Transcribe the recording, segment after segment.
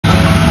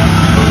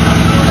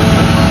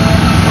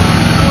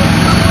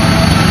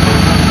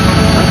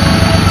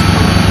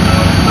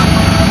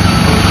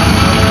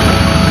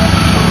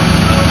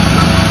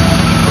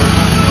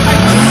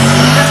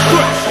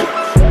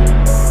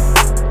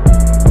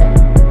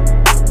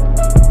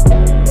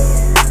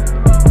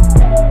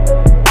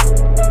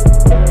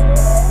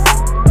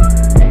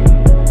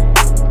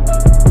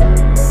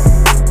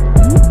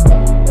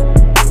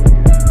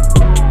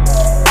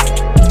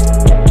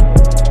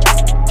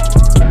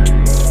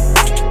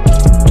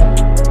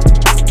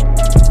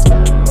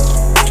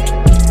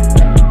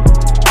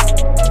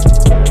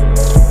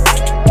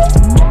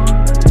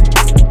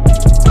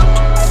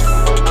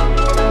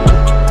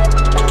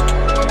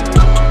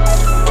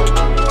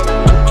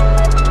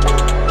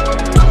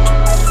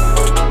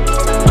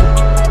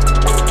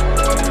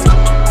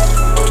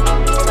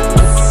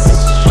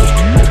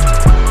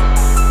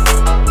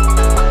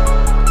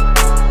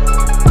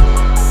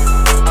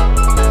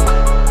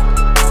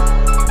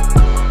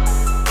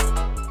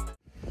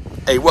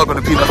Hey, welcome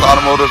to Peanuts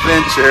Automotive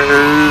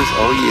Adventures.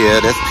 Oh yeah,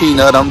 that's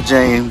Peanut, I'm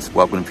James.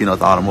 Welcome to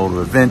Peanuts Automotive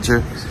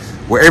Adventure,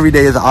 where every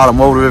day is an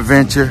automotive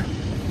adventure.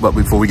 But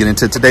before we get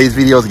into today's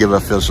videos, give an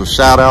official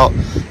shout out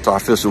to our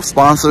official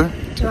sponsor,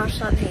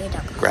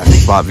 dragracing.com.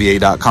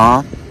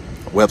 graphicsbotva.com.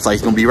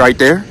 Website's gonna be right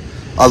there,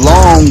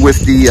 along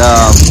with the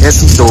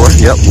Etsy store.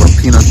 Yep, where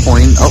Peanuts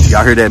pointing. Oh,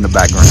 y'all hear that in the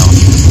background.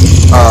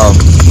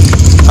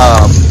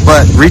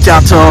 But reach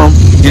out to them.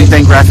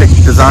 Anything graphic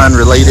design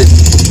related,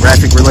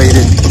 graphic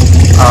related.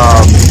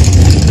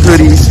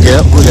 Hoodies.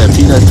 Yep, look at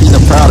Peanut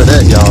proud of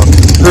that, y'all.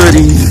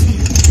 Hoodies,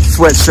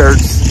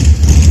 sweatshirts,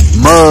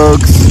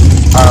 mugs,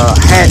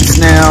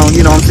 hats now,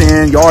 you know what I'm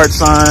saying? Yard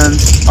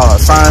signs,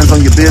 signs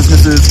on your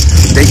businesses.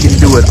 They can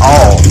do it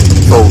all.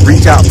 So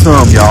reach out to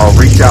them, y'all.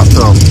 Reach out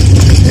to them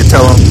and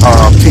tell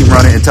them, Team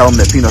Run It, and tell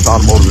them that Peanuts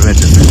Automotive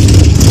Adventures.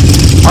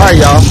 All right,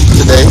 y'all.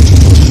 Today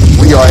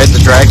we are at the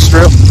drag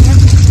strip.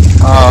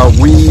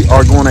 We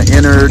are going to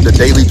enter the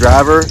Daily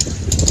Driver.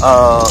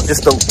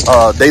 It's the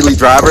Daily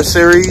Driver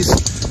series,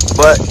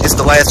 but it's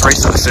the last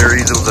race of the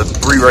series. It was a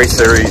 3-race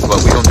series,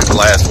 but we're going to do the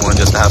last one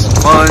just to have some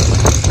fun.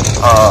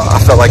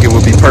 I felt like it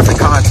would be perfect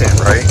content,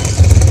 right?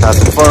 Have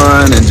some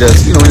fun and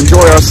just, you know,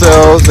 enjoy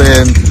ourselves.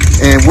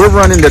 And we're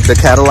running the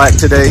Cadillac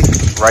today,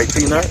 right,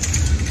 Peanut?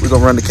 We're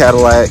going to run the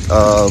Cadillac.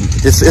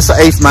 It's an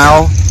 8th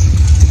mile,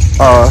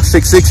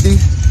 660.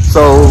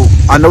 So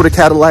I know the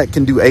Cadillac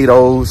can do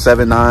 8.0s,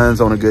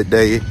 7.9s on a good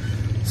day.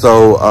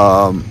 So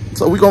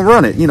we're going to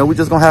run it. You know, we're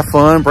just going to have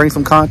fun, bring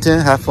some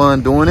content, have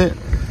fun doing it.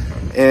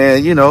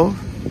 And, you know,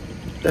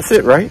 that's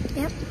it, right?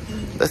 Yep.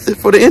 That's it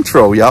for the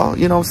intro, y'all.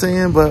 You know what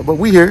I'm saying? But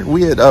we here.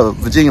 We at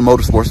Virginia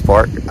Motorsports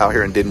Park out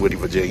here in Dinwiddie,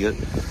 Virginia.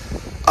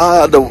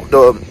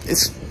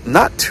 It's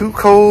not too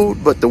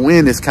cold, but the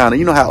wind is kind of,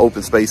 you know how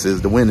open space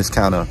is. The wind is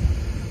kind of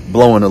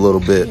blowing a little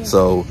bit. Yeah.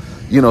 So,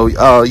 you know,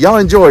 y'all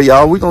enjoy,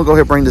 y'all. We're going to go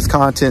ahead and bring this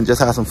content, just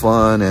have some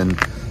fun and,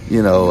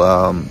 you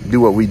know, do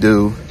what we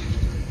do,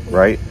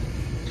 right?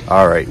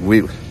 All right.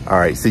 All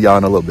right. See y'all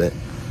in a little bit.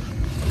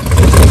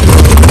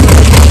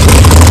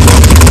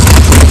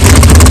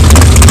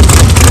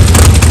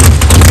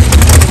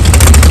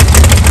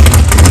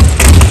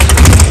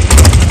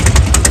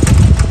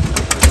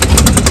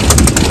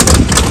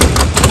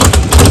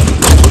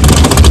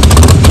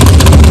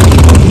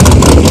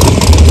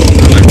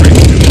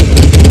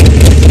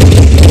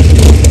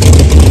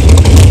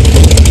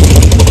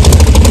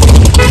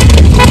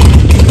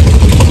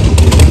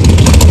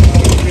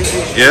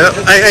 Yeah.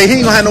 Hey, he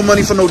ain't gonna have no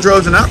money for no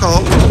drugs and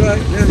alcohol.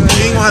 Right. Yeah,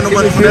 he ain't gonna have no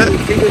money for that.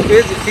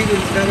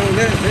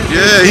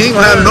 Yeah, he ain't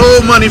gonna have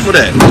no money for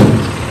that.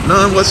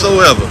 None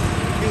whatsoever.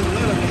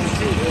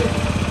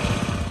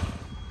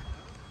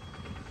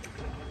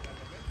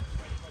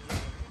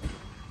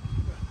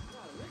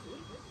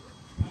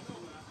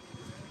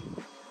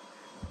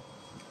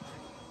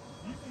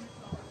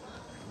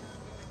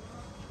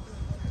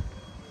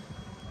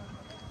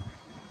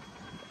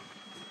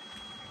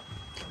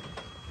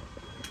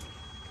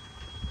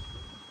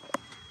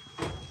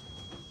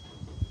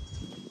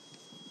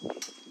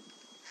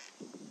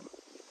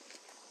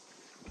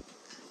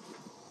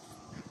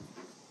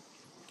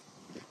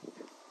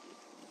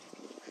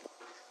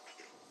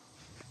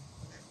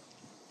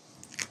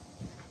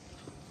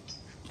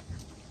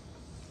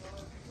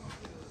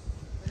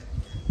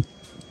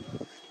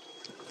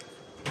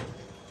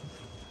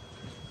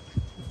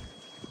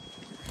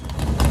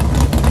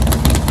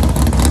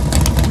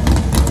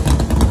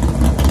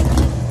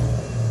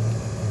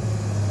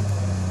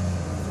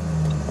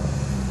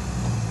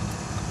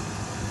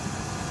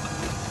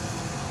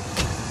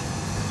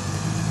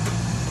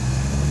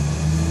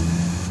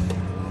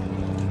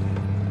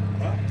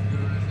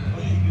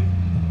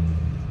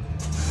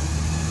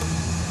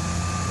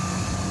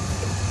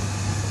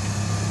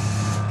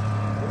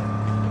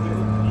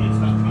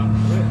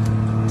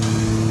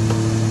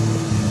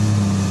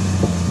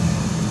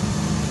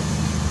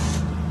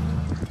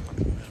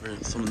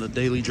 Some of the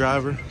Daily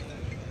Driver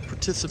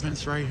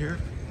participants right here.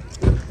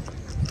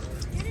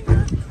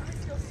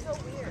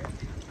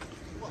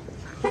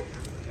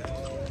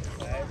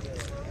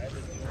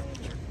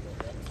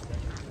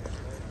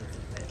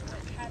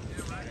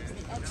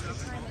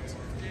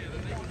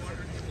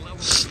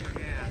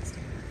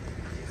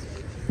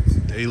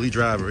 Daily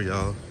Driver,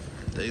 y'all.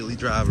 Daily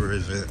Driver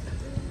event.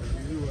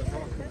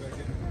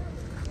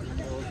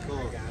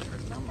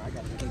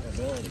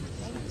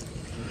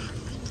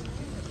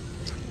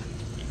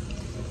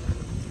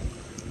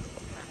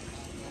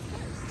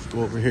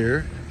 Go over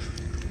here.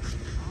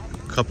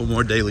 A couple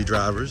more Daily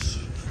Drivers.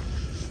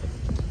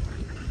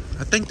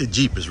 I think the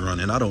Jeep is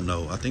running. I don't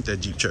know. I think that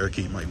Jeep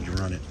Cherokee might be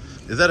running.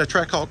 Is that a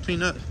Trackhawk,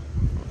 Peanut?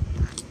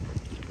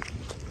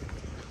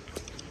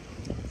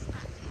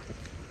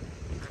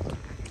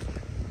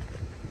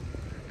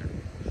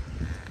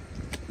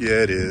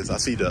 Yeah, it is. I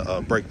see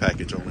the brake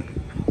package on it.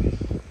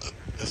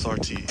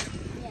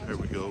 SRT. There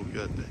we go. We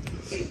got the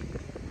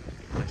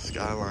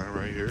Skyline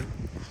right here.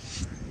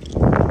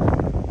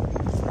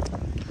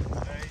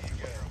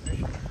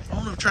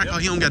 Track. Oh,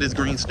 he don't got his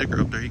green sticker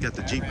up there. He got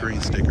the Jeep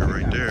green sticker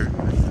right there.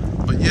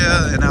 But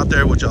yeah, and out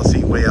there, what y'all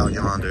see way out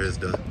yonder is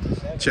the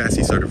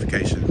chassis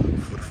certification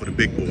for the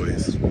big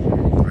boys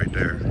right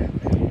there.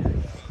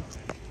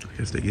 I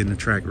guess they're getting the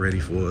track ready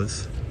for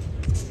us.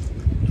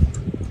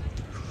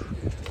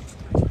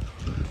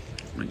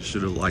 Make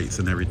sure the lights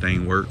and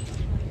everything work.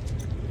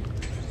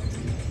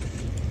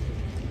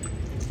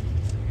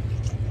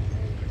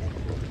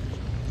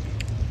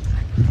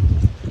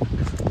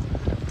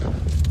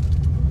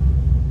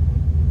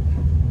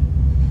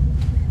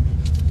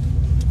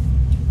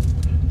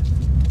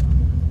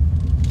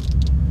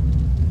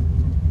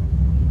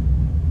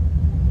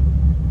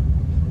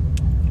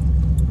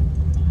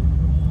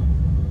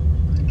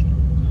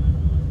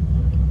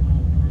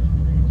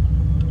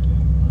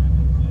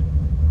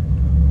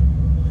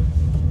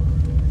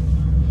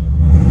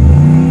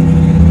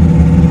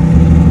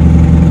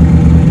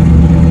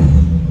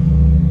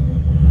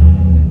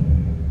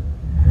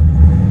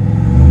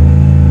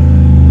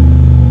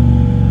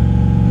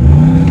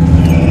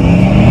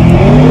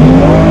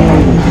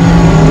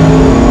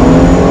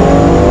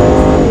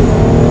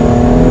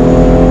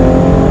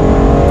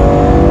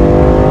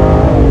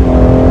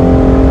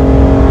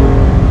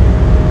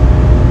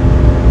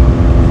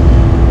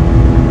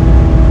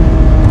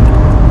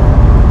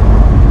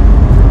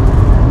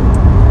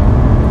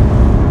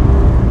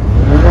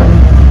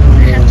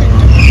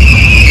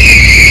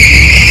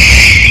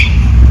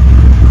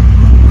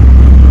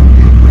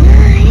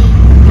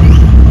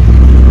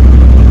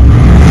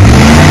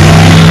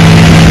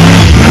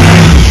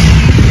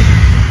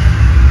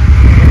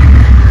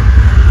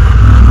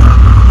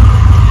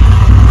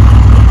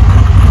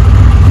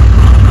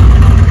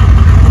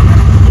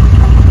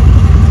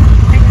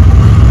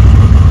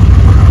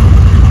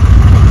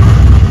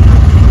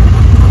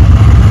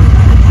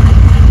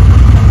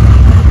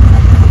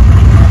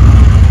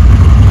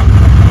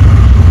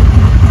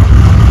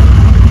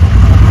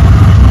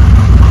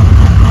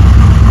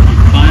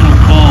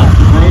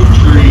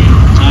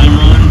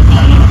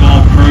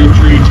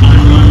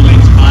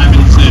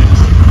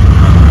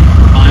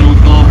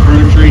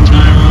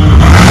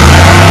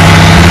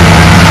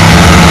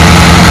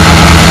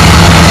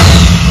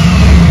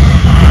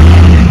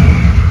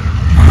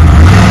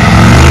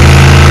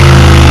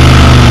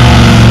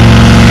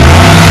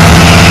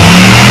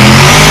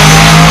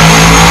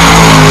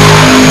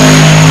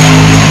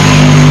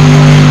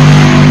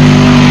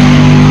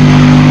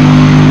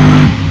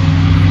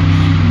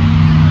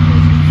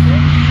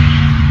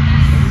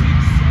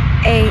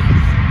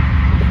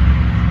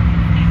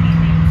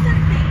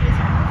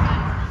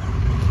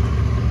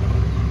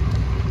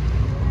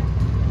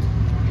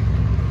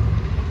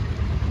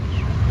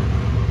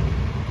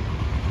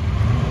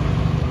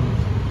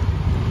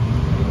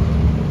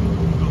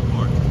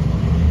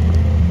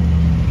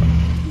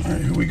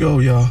 Go,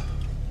 y'all.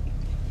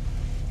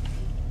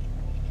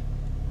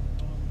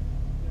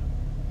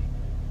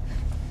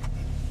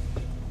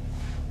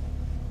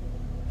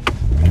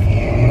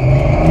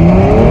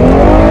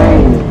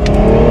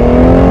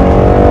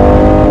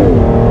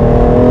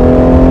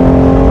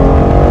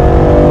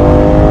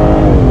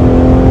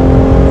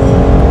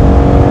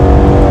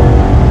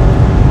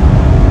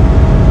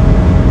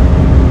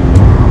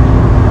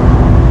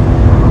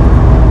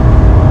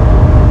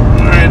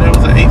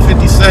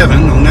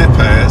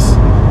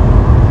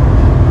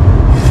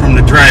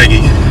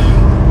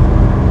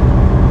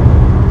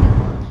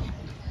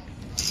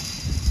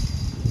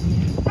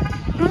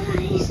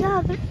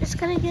 It's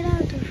gonna get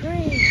out of the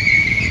frame.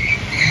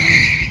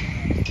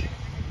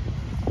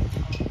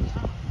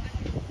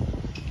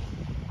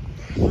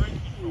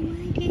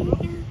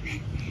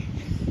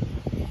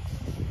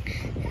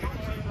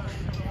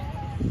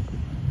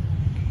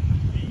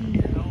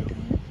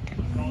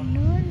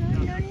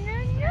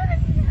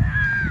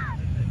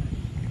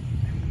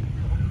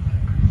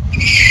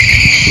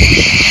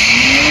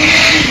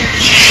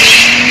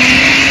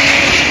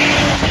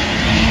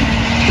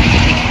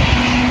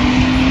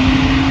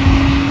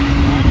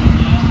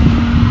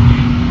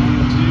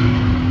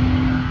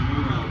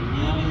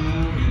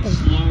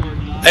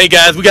 Hey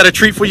guys, we got a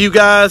treat for you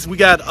guys. We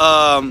got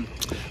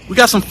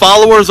some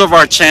followers of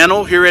our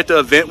channel here at the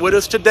event with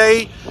us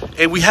today,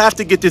 and we have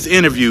to get this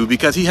interview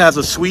because he has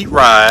a sweet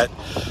ride.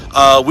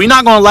 We're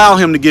not gonna allow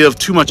him to give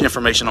too much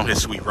information on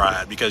his sweet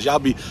ride because y'all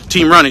be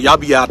team running, y'all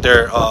be out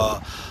there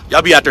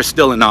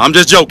stealing. No, I'm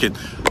just joking.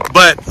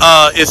 But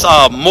it's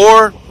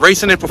More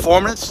Racing and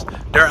Performance.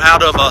 They're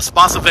out of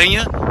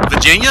Spotsylvania,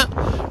 Virginia,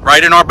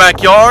 right in our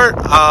backyard.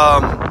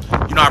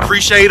 You know, I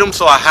appreciate them,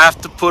 so I have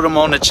to put them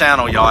on the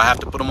channel, y'all. I have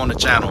to put them on the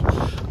channel.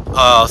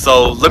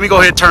 So let me go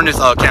ahead and turn this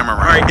camera around.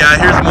 All right, guys,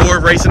 here's More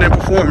Racing and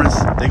Performance.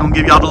 They're going to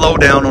give y'all the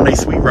lowdown on their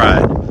sweet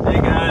ride. Hey,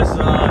 guys.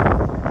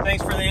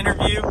 Thanks for the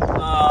interview.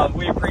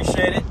 We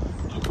appreciate it.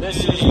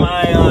 This is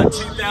my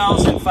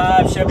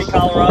 2005 Chevy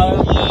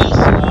Colorado. It's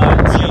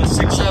got a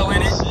 6.0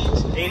 in it,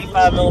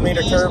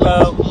 85mm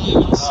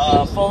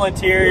turbo, full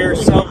interior,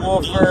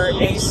 subwoofer,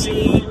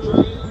 AC,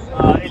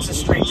 It's a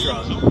street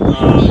truck.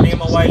 Me and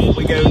my wife,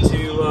 we go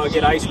to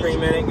get ice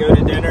cream in it, go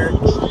to dinner.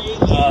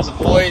 The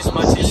boys,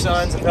 my 2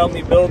 sons, have helped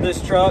me build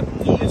this truck.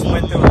 It's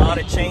went through a lot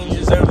of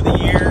changes over the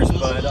years,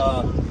 but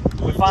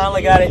we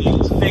finally got it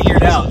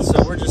figured out.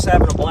 So we're just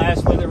having a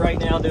blast with it right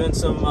now, doing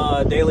some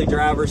daily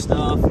driver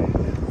stuff.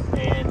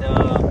 And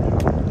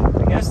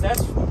I guess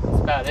that's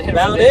about it,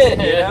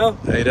 you know?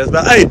 Hey, that's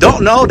about, hey,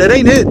 don't know, that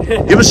ain't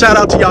it. Give a shout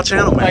out to y'all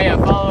channel, man. Oh yeah,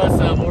 follow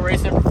us on More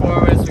Racing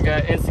Performance. We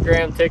got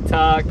Instagram,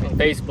 TikTok, and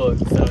Facebook,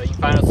 so you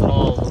can find us on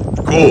all of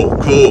them. Cool,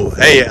 cool.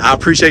 Hey, I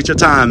appreciate your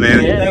time,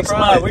 man. Yeah, thanks a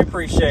lot. We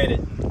appreciate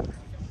it.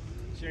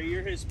 So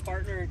you're his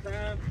partner in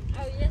crime?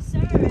 Oh, yes, sir.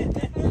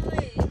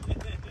 Definitely.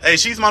 Hey,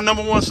 she's my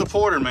 #1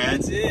 supporter, man.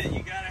 That's it.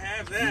 You gotta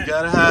have that. You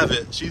gotta have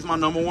it. She's my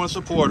 #1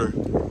 supporter.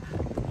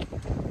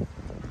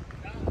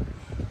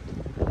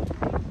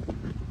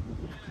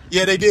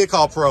 Yeah, they did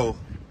call pro,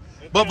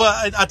 but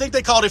I think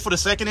they called it for the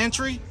second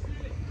entry.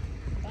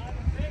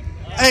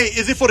 Hey,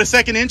 is it for the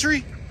second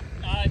entry?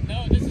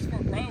 No, this is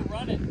for pro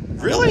running.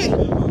 Really?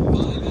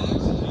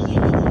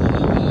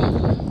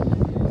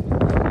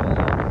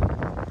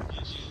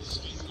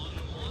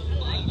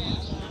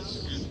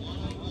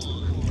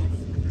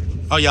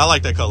 Oh yeah, I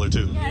like that color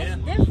too. Yeah,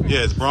 it's different.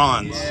 Yeah, it's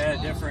bronze.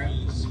 Yeah,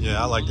 different.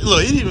 Yeah, I like it.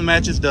 Look, it even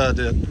matches the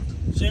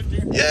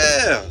Shifter?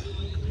 yeah.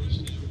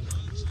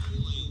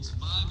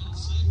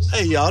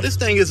 Hey y'all, this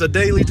thing is a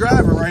daily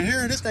driver right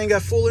here. This thing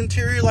got full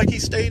interior like he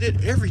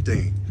stated,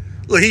 everything.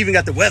 Look, he even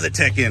got the weather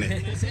tech in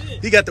it.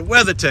 He got the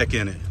weather tech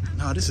in it.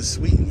 No, this is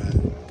sweet,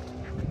 man.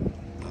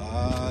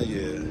 Ah,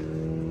 yeah.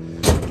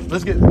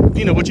 Let's get,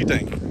 what you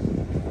think?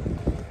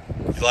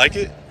 You like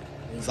it?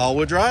 It's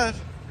all-wheel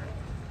drive?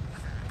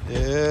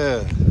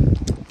 Yeah.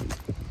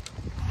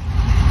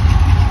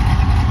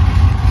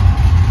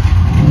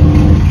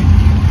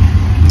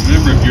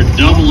 Remember, if you're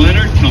double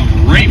entered,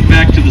 come right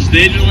back to the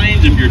staging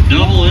lanes. If you're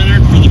double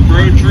entered for the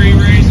Pro Tree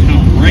race,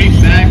 come right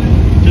back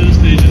to the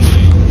staging lanes.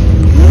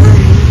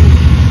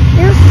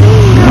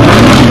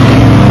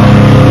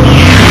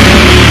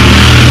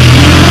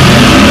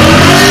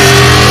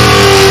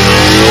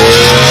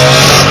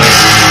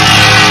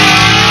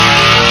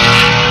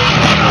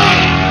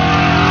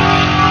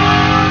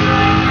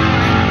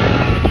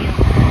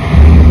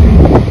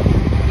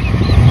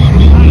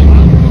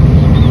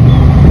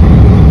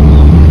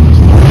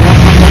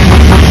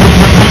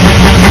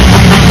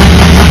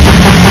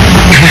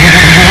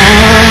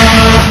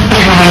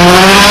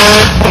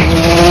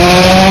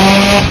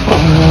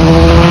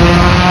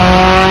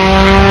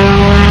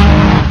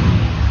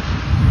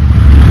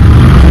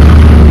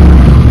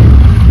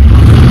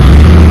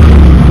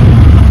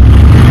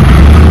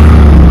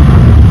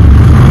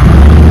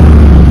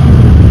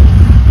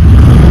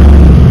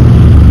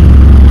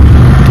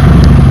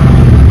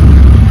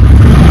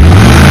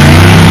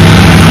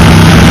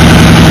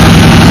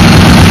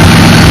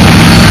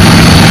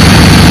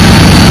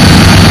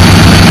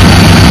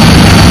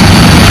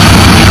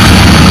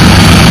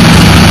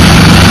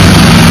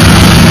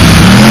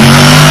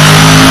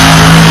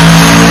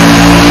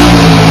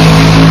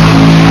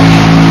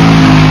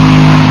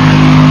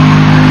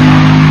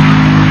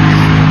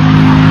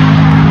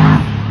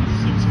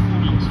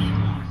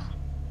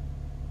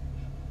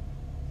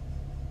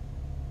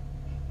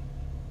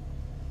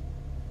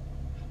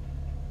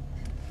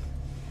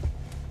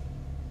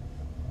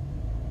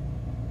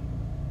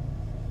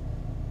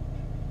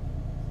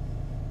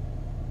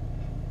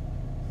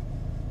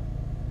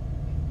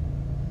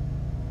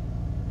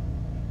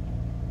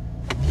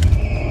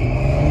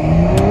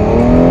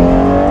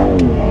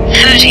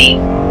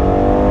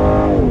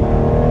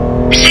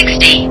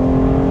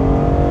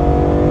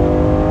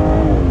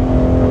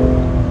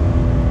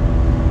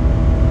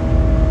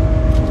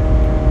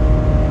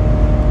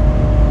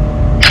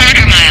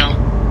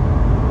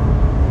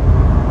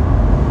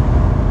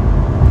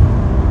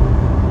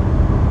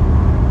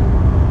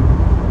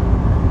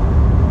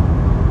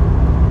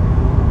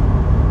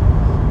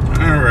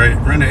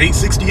 Running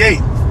 868.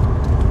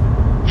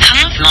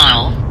 Half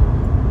mile.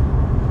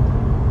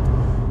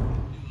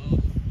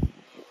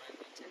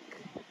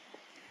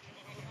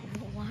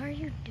 What are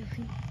you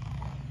doing?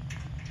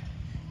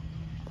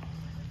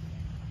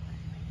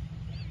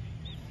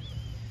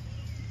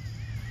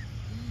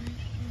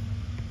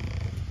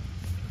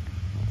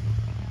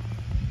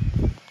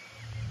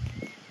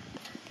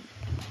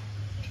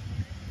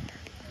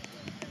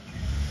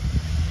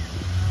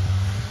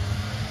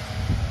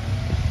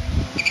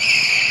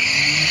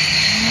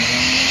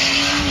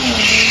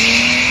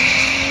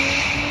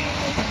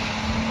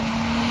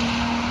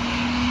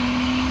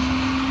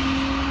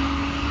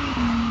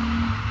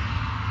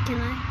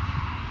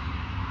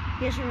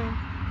 Yes, ma'am.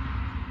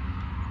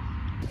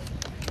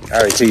 All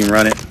right, team,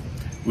 run it.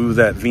 We was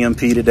at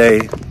VMP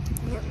today,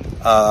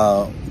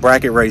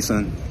 bracket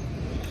racing,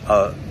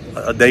 a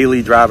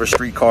daily driver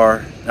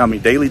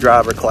daily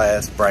driver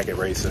class bracket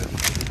racing.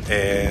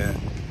 And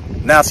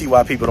now I see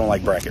why people don't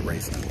like bracket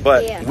racing.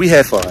 But yeah, we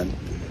had fun.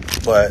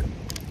 But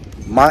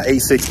my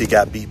 860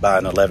 got beat by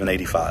an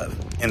 1185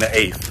 in the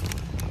 8th.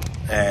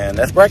 And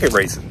that's bracket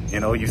racing. You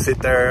know, you sit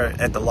there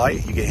at the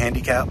light, you get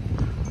handicapped,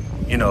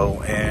 you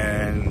know,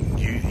 and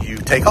you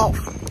take off.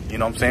 You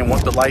know what I'm saying?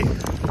 Once the light.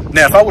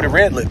 Now, if I would have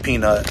red lit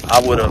Peanut,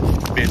 I would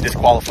have been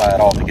disqualified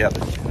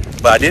altogether.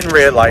 But I didn't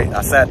red light.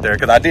 I sat there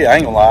because I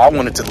ain't gonna lie, I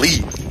wanted to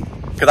leave.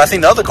 Because I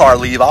seen the other car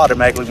leave, I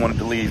automatically wanted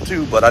to leave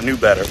too, but I knew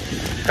better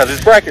because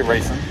it's bracket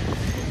racing.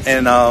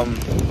 And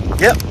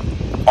yep,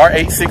 our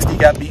 860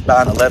 got beat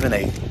by an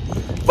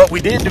 11.8. But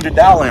we did do the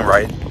dialing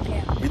right.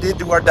 We did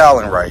do our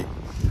dialing right.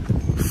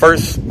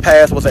 First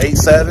pass was an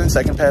 8.7,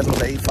 second pass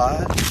was an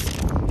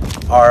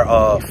 8.5.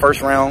 Our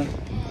first round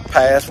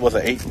pass was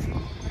an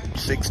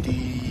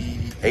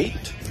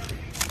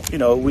 8.68. You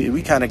know,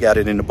 we kind of got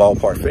it in the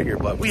ballpark figure,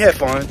 but we had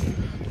fun.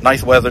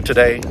 Nice weather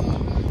today.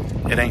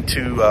 It ain't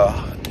too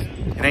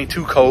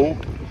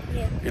cold.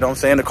 You know what I'm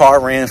saying? The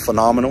car ran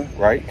phenomenal,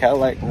 right?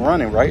 Cadillac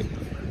running, right?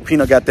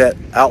 Peanut got that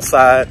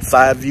outside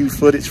side view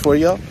footage for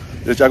y'all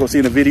that y'all gonna see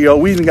in the video.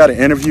 We even got an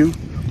interview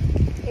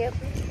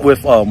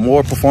with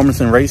More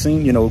Performance and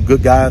Racing. You know,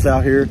 good guys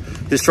out here.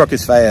 His truck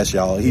is fast,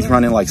 y'all. He's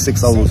running like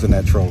 6 O's in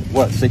that truck.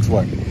 What? 6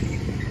 what?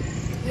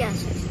 Yeah,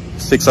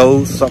 6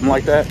 O's, something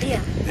like that?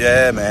 Yeah.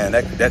 Yeah, man,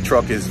 that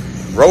truck is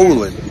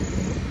rolling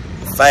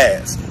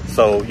fast.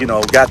 So, you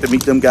know, got to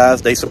meet them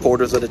guys. They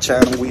supporters of the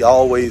channel. We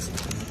always,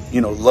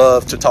 you know,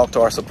 love to talk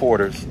to our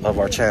supporters of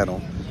our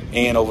channel.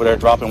 And over there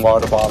dropping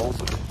water bottles.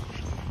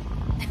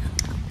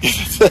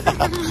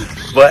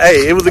 But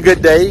hey, it was a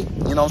good day.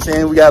 You know what I'm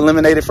saying? We got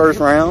eliminated first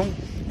round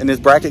in this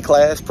bracket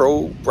class,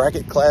 pro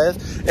bracket class.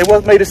 And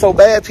what made it so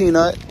bad,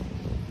 Peanut,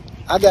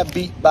 I got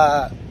beat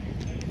by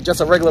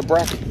just a regular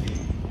bracket.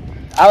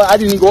 I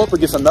didn't even go up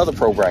against another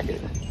pro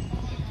bracket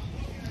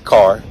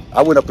car.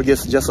 I went up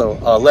against just a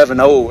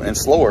 11.0 and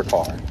slower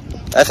car.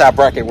 That's how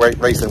bracket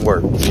racing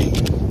works. See,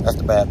 that's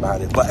the bad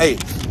behind it. But hey,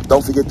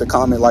 don't forget to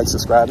comment, like,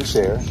 subscribe, and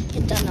share.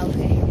 Hit that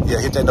notification. Yeah,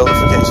 hit that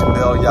notification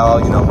bell, y'all.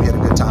 You know, we had a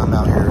good time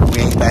out here. We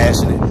ain't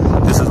bashing it.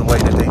 This is the way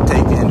that they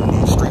take in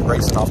the street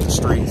racing off the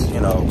streets. You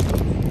know,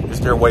 it's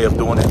their way of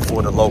doing it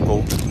for the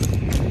local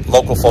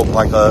folk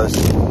like us.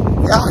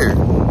 We out here. You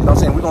know what I'm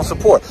saying? We're gonna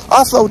support.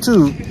 Also,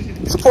 too,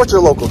 support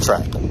your local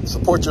track.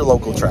 Support your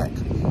local track.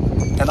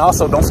 And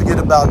also, don't forget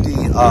about the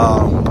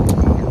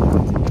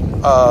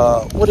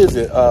what is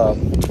it?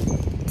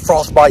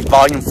 Frostbite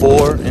Volume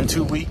 4 in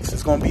 2 weeks.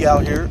 It's gonna be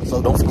out here,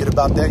 so don't forget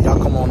about that. Y'all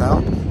come on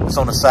out. It's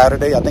on a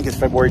Saturday. I think it's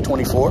February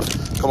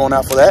 24th. Come on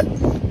out for that.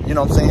 You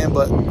know what I'm saying?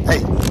 But hey,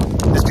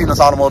 this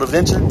Peanuts Automotive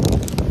Adventure.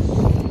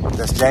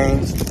 That's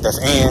James. That's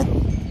Ann.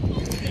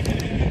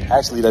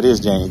 Actually, that is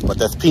James, but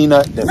that's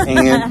Peanut. That's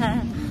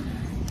Ann.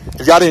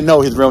 If y'all didn't know,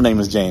 his real name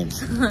is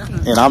James.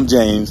 And I'm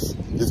James.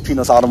 This is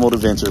Peanuts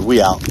Automotive Adventure. We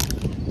out.